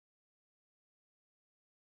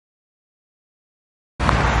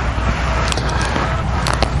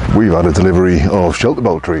We've had a delivery of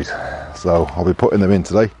shelterbelt trees, so I'll be putting them in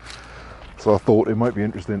today. So I thought it might be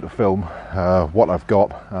interesting to film what I've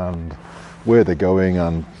got and where they're going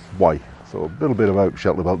and why. So a little bit about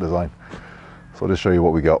shelterbelt design. So I'll just show you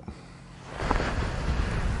what we got.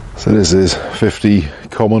 So this is 50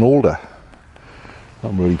 common alder.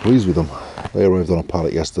 I'm really pleased with them. They arrived on a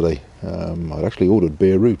pallet yesterday. I'd actually ordered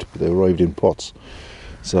bare root, but they arrived in pots.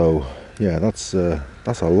 So yeah, that's a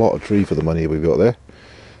lot of tree for the money we've got there.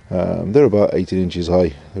 They're about 18 inches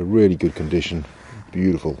high. They're really good condition,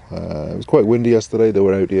 beautiful. It was quite windy yesterday. They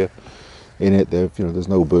were out here in it. There's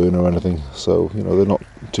no burn or anything, so they're not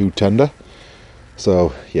too tender.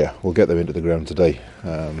 So yeah, we'll get them into the ground today.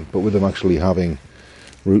 But with them actually having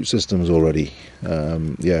root systems already,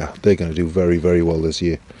 yeah, they're going to do very, very well this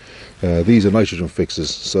year. These are nitrogen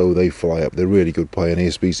fixers, so they fly up. They're really good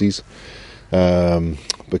pioneer species.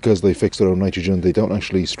 Because they fix their own nitrogen, they don't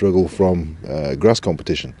actually struggle from grass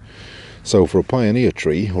competition. So for a pioneer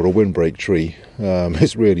tree or a windbreak tree,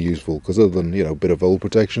 it's really useful, because other than a bit of old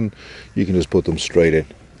protection, you can just put them straight in,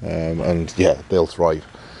 and yeah, they'll thrive.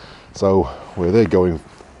 So where they're going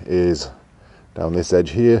is down this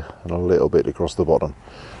edge here and a little bit across the bottom.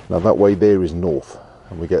 Now that way there is north,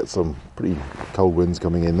 and we get some pretty cold winds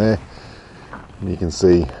coming in there, and you can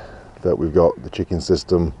see that we've got the chicken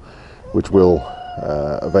system, which will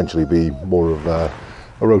eventually be more of a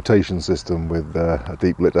rotation system with a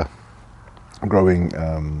deep litter growing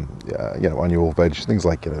annual veg, things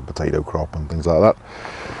like potato crop and things like that.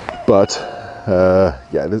 But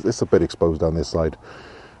yeah, it's a bit exposed down this side.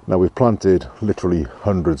 Now we've planted literally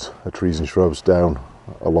hundreds of trees and shrubs down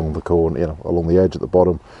along the corner, along the edge at the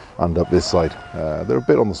bottom and up this side. They're a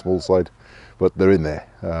bit on the small side, but they're in there,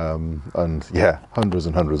 and yeah, hundreds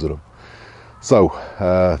and hundreds of them. So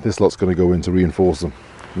this lot's going to go in to reinforce them.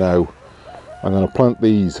 Now I'm going to plant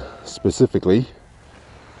these specifically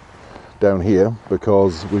down here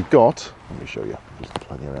because we've got, let me show you, just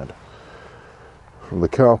plenty around. From the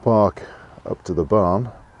car park up to the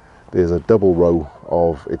barn, there's a double row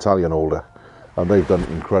of Italian alder, and they've done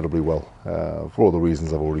incredibly well for all the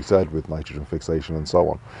reasons I've already said, with nitrogen fixation and so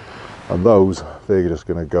on. And those, they're just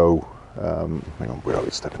going to go, hang on, where are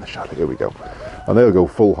we? Step in the shadow, here we go. And they'll go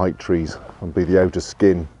full height trees and be the outer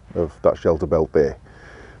skin of that shelter belt there.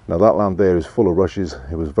 Now that land there is full of rushes.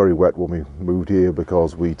 It was very wet when we moved here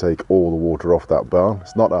because we take all the water off that barn.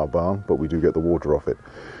 It's not our barn, but we do get the water off it,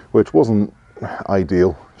 which wasn't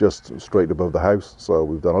ideal, just straight above the house. So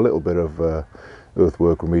we've done a little bit of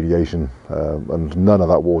earthwork remediation, and none of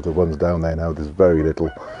that water runs down there now. There's very little.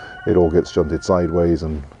 It all gets shunted sideways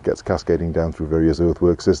and gets cascading down through various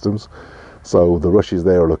earthwork systems. So the rushes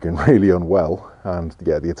there are looking really unwell, and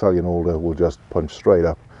yeah, the Italian alder will just punch straight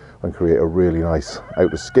up and create a really nice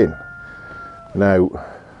outer skin. Now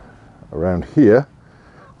around here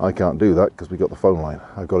I can't do that because we've got the phone line.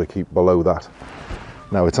 I've got to keep below that.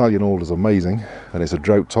 Now Italian alder is amazing, and it's a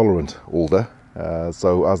drought tolerant alder,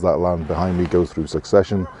 so as that land behind me goes through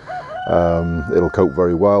succession, it'll cope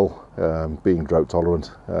very well, being drought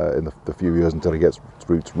tolerant in the few years until it gets its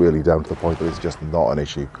roots really down to the point that it's just not an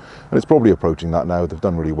issue. And it's probably approaching that now. They've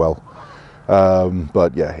done really well.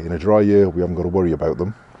 But yeah, in a dry year we haven't got to worry about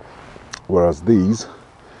them. Whereas these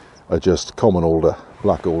are just common alder,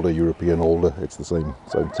 black alder, European alder. It's the same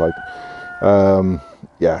type.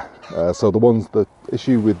 So the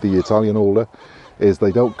issue with the Italian alder is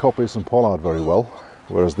they don't coppice and pollard very well,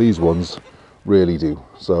 whereas these ones really do.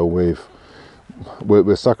 So we're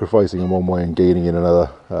sacrificing in one way and gaining in another,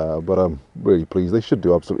 but I'm really pleased. They should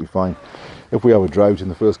do absolutely fine. If we have a drought in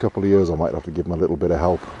the first couple of years, I might have to give them a little bit of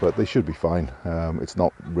help, but they should be fine. It's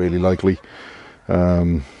not really likely.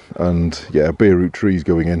 And yeah, bare root trees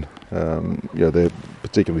going in, they're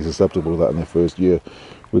particularly susceptible to that in their first year.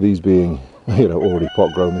 With these being already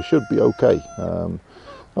pot grown, they should be okay. I'll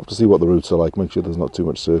have to see what the roots are like, make sure there's not too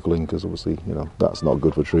much circling, because obviously that's not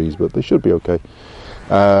good for trees, but they should be okay.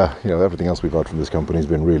 Everything else we've had from this company has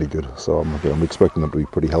been really good, so I'm expecting them to be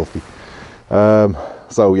pretty healthy.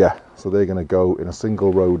 So they're going to go in a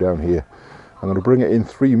single row down here. I'm going to bring it in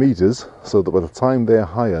 3 meters so that by the time they're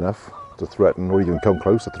high enough to threaten, or even come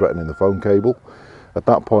close to threatening the phone cable, at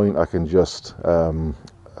that point I can just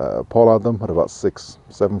pollard them at about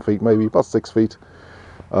 6-7 feet, maybe about 6 feet,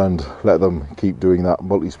 and let them keep doing that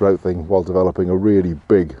multi-sprout thing while developing a really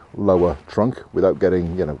big lower trunk without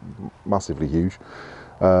getting massively huge,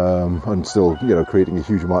 and still creating a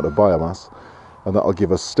huge amount of biomass. And that'll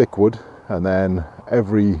give us stickwood, and then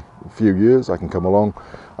every few years I can come along,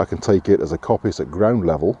 I can take it as a coppice at ground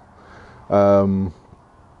level,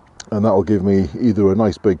 and that'll give me either a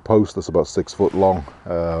nice big post that's about 6 foot long,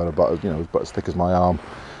 and about as thick as my arm,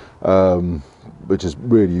 which is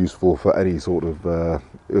really useful for any sort of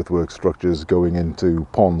earthwork structures going into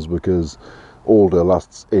ponds, because alder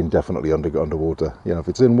lasts indefinitely underwater. You know, if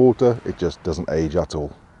it's in water, it just doesn't age at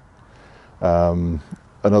all.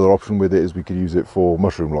 Another option with it is we could use it for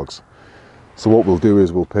mushroom logs. So what we'll do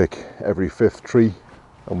is we'll pick every 5th tree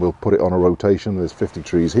and we'll put it on a rotation. There's 50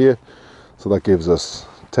 trees here, so that gives us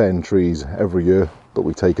 10 trees every year that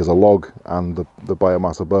we take as a log, and the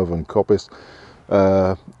biomass above and coppice,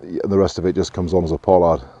 and the rest of it just comes on as a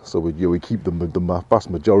pollard. So we keep the vast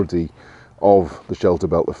majority of the shelter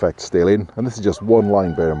belt effect still in, and this is just one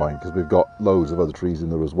line, bear in mind, because we've got loads of other trees in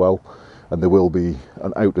there as well, and there will be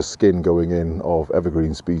an outer skin going in of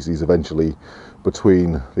evergreen species eventually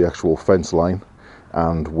between the actual fence line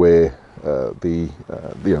and where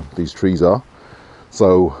these trees are.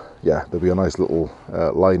 So yeah, there'll be a nice little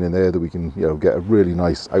line in there that we can get a really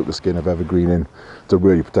nice outer skin of evergreen in to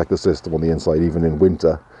really protect the system on the inside, even in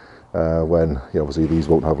winter, when obviously these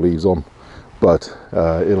won't have leaves on. But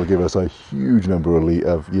it'll give us a huge number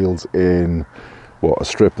of yields in a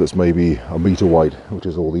strip that's maybe a metre wide, which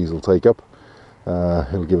is all these will take up.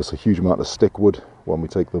 It'll give us a huge amount of stick wood when we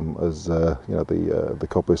take them as the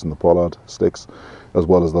coppice and the pollard sticks, as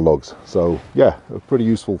well as the logs. So yeah, a pretty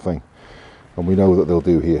useful thing, and we know that they'll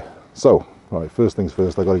do here. So right, first things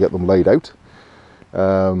first, I got to get them laid out.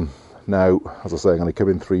 Now, as I say, I'm going to come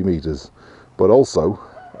in 3 meters, but also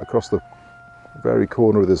across the very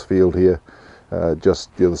corner of this field here,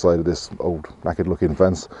 just the other side of this old knackered looking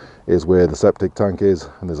fence, is where the septic tank is,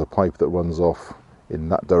 and there's a pipe that runs off in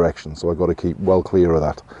that direction, so I've got to keep well clear of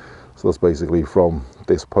that. So that's basically from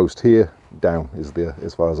this post here down is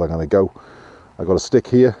as far as I'm going to go. I've got a stick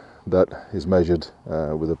here that is measured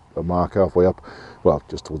with a mark halfway up, well,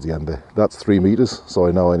 just towards the end there. That's 3 meters, so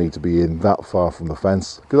I know I need to be in that far from the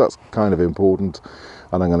fence, because that's kind of important.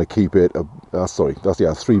 And I'm going to keep it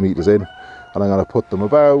 3 meters in, and I'm going to put them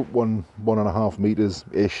about 1.5 meters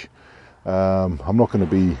ish. I'm not going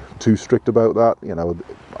to be too strict about that.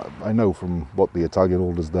 I know from what the Italian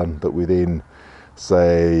alder's done that within,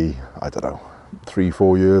 say, I don't know,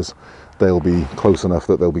 3-4 years, they'll be close enough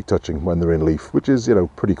that they'll be touching when they're in leaf, which is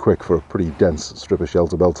pretty quick for a pretty dense strip of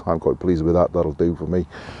shelter belt. I'm quite pleased with that. That'll do for me.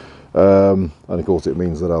 And of course it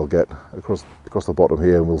means that I'll get across the bottom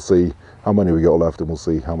here, and we'll see how many we got left, and we'll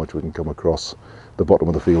see how much we can come across the bottom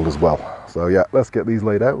of the field as well. So yeah, let's get these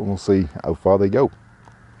laid out and we'll see how far they go.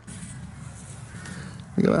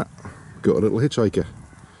 Look at that, got a little hitchhiker.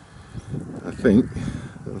 I think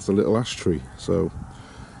that's a little ash tree, so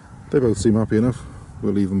they both seem happy enough.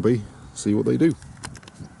 We'll leave them be, see what they do.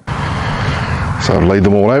 So I've laid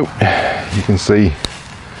them all out. You can see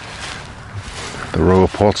the row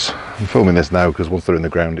of pots. I'm filming this now because once they're in the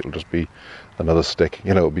ground it'll just be another stick,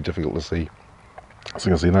 it'll be difficult to see. So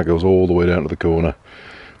you can see that goes all the way down to the corner,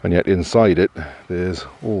 and yet inside it there's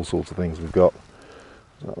all sorts of things. We've got,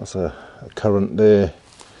 that's a currant there,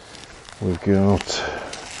 we've got,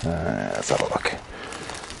 let's have a look,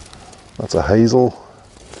 that's a hazel.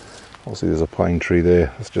 Obviously there's a pine tree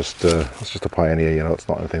there, that's just a pioneer, it's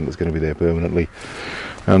not anything that's going to be there permanently,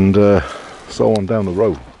 and so on down the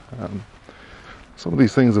row. Some of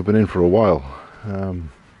these things have been in for a while.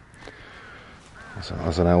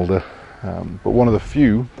 That's an alder, but one of the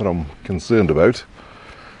few that I'm concerned about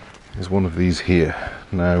is one of these here.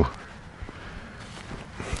 Now,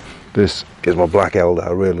 this is my black alder.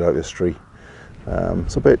 I really like this tree.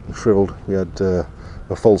 It's a bit shriveled. We had a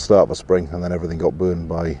full start of a spring, and then everything got burned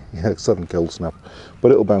by sudden cold snap,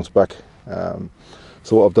 but it'll bounce back.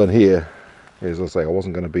 So what I've done here is, as I say, I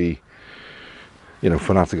wasn't going to be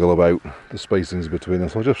fanatical about the spacings between them,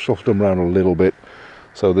 so I just shuffled them around a little bit,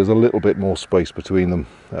 so there's a little bit more space between them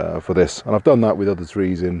for this. And I've done that with other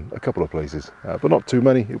trees in a couple of places, but not too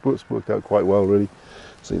many. It's worked out quite well, really.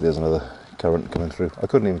 See, there's another currant coming through. I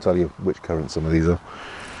couldn't even tell you which currant some of these are.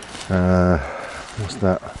 What's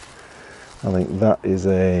that? I think that is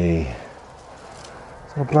a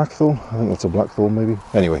blackthorn. I think that's a blackthorn, maybe.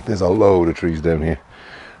 Anyway, there's a load of trees down here,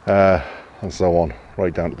 and so on,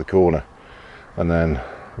 right down to the corner. And then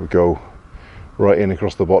we go right in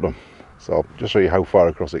across the bottom. So I'll just show you how far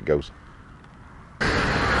across it goes.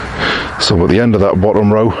 So I'm at the end of that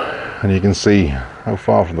bottom row, and you can see how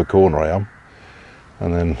far from the corner I am,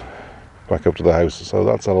 and then back up to the house. So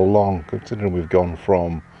that's a long, considering we've gone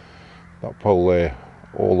from that pole there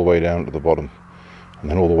all the way down to the bottom, and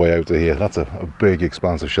then all the way out to here. That's a big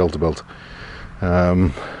expanse of shelter belt.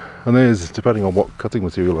 And there's, depending on what cutting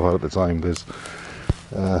material I had at the time, there's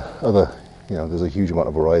there's a huge amount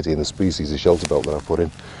of variety in the species of shelter belt that I've put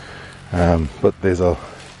in. But there's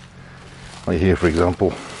like here, for example,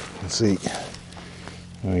 you can see,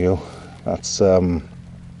 there we go, that's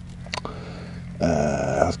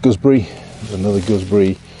That's gooseberry. There's another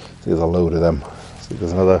gooseberry. See, there's a load of them. See,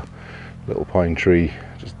 there's another little pine tree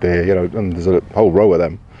just there, you know, and there's a whole row of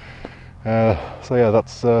them. So yeah,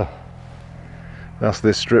 that's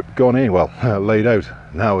this strip gone in, well, laid out.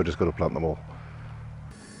 Now we're just going to plant them all.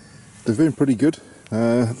 They've been pretty good.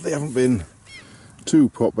 They haven't been too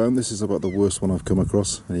pot bound. This is about the worst one I've come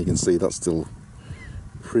across, and you can see that's still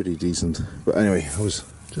pretty decent. But anyway, I was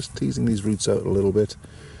just teasing these roots out a little bit,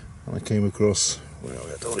 and I came across, well,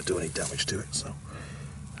 I don't want to do any damage to it, so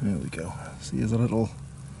there we go. See, there's a little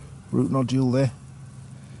root nodule there.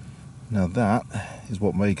 Now that is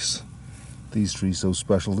what makes these trees so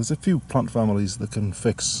special. There's a few plant families that can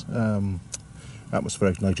fix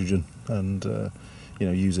atmospheric nitrogen and you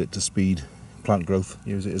know, use it to speed plant growth,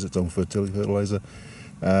 use it as its own fertilizer.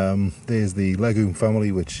 There's the legume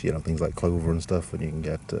family, which, you know, things like clover and stuff, and you can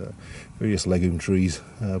get various legume trees,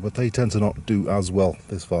 but they tend to not do as well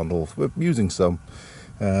this far north. We're using some,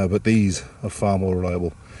 but these are far more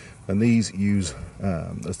reliable, and these use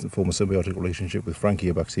form a symbiotic relationship with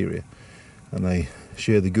Frankia bacteria, and they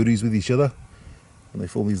share the goodies with each other, and they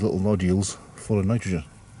form these little nodules full of nitrogen.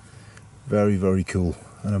 Very, very cool,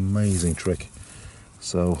 an amazing trick.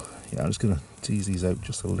 So yeah, I'm just going to tease these out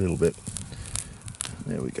just a little bit.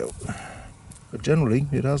 There we go. But generally,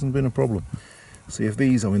 it hasn't been a problem. See, if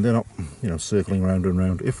these, I mean, they're not, you know, circling round and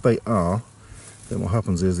round. If they are, then what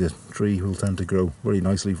happens is the tree will tend to grow very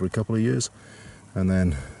nicely for a couple of years, and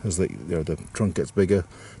then as they, you know, the trunk gets bigger,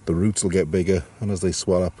 the roots will get bigger, and as they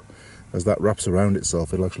swell up, as that wraps around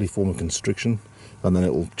itself, it'll actually form a constriction, and then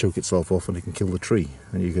it'll choke itself off, and it can kill the tree.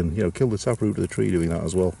 And you can, you know, kill the taproot of the tree doing that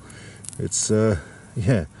as well. It's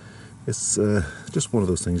yeah, it's just one of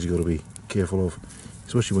those things you got to be careful of,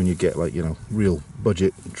 especially when you get, like, you know, real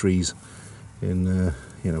budget trees in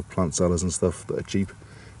you know, plant sellers and stuff that are cheap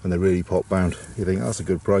and they're really pot bound. You think, oh, that's a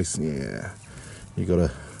good price. Yeah, you got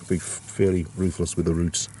to be fairly ruthless with the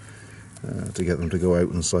roots to get them to go out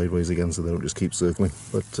and sideways again, so they don't just keep circling.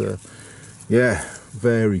 But yeah,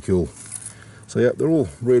 very cool. So yeah, they're all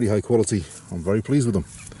really high quality. I'm very pleased with them.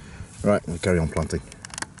 Right, we'll carry on planting.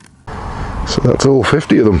 So that's all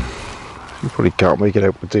 50 of them. You probably can't make it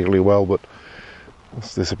out particularly well, but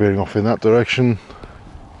it's disappearing off in that direction,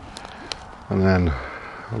 and then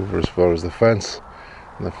over as far as the fence,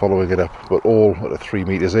 and then following it up, but all at 3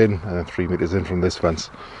 meters in, and then 3 meters in from this fence.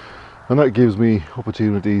 And that gives me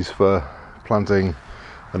opportunities for planting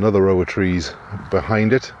another row of trees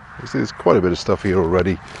behind it. You see, there's quite a bit of stuff here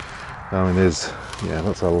already. I mean, there's, yeah,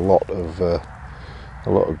 that's a lot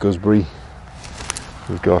of gooseberry.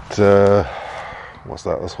 We've got what's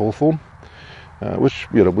that? That's hawthorn, which,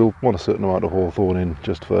 you know, we'll want a certain amount of hawthorn in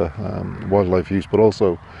just for wildlife use, but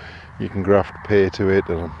also you can graft pear to it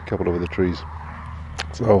and a couple of other trees.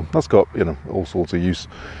 So that's got, you know, all sorts of use.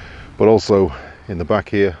 But also in the back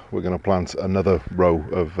here, we're going to plant another row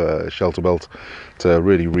of shelterbelt to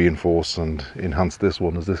really reinforce and enhance this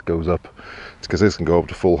one as this goes up. It's because this can go up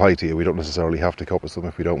to full height here. We don't necessarily have to coppice them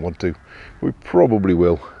if we don't want to. We probably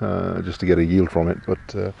will, just to get a yield from it.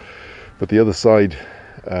 But the other side,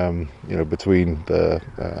 you know, between the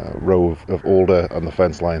row of alder and the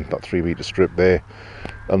fence line, that 3 meter strip there,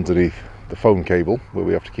 underneath the phone cable, where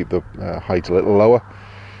we have to keep the height a little lower,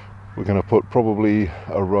 we're going to put probably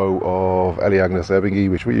a row of Eleagnus ebingi,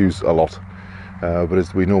 which we use a lot, but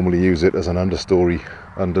as we normally use it as an understory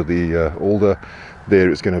under the alder. There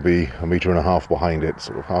it's going to be 1.5 meters behind it,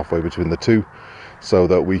 sort of halfway between the two, so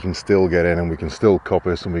that we can still get in and we can still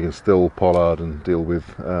coppice and we can still pollard and deal with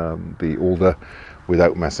the alder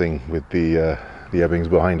without messing with the ebbings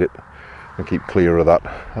behind it, and keep clear of that.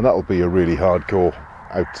 And that'll be a really hardcore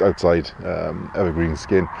outside evergreen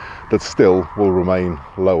skin that still will remain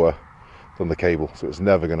lower than the cable, so it's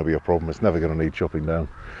never going to be a problem. It's never going to need chopping down,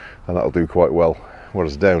 and that'll do quite well.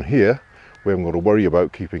 Whereas down here, we haven't got to worry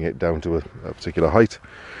about keeping it down to a particular height,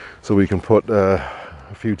 so we can put a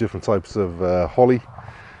few different types of holly,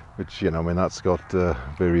 which, you know, I mean, that's got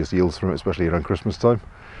various yields from it, especially around Christmas time,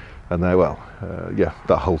 and well, yeah,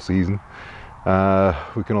 that whole season.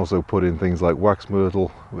 We can also put in things like wax myrtle,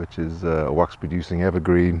 which is a wax producing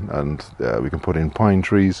evergreen, and we can put in pine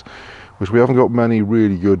trees, which we haven't got many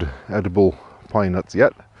really good edible pine nuts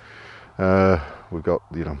yet. We've got,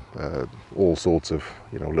 you know, all sorts of,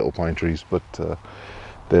 you know, little pine trees, but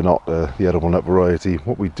they're not the edible nut variety.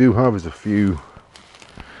 What we do have is a few.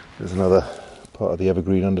 There's another part of the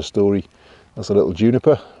evergreen understory. That's a little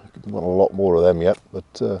juniper. Not a lot more of them yet,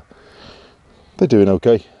 but they're doing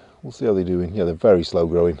okay. We'll see how they're doing. Yeah, they're very slow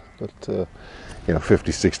growing, but you know,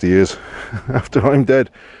 50, 60 years after I'm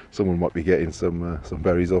dead, someone might be getting some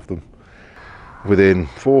berries off them. Within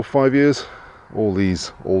 4 or 5 years, all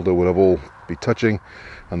these alder will have all be touching,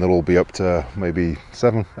 and they'll all be up to maybe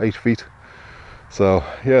 7-8 feet. So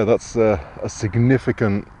yeah, that's a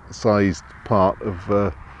significant sized part of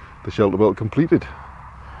the shelter belt completed.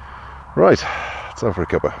 Right, time for a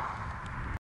cuppa.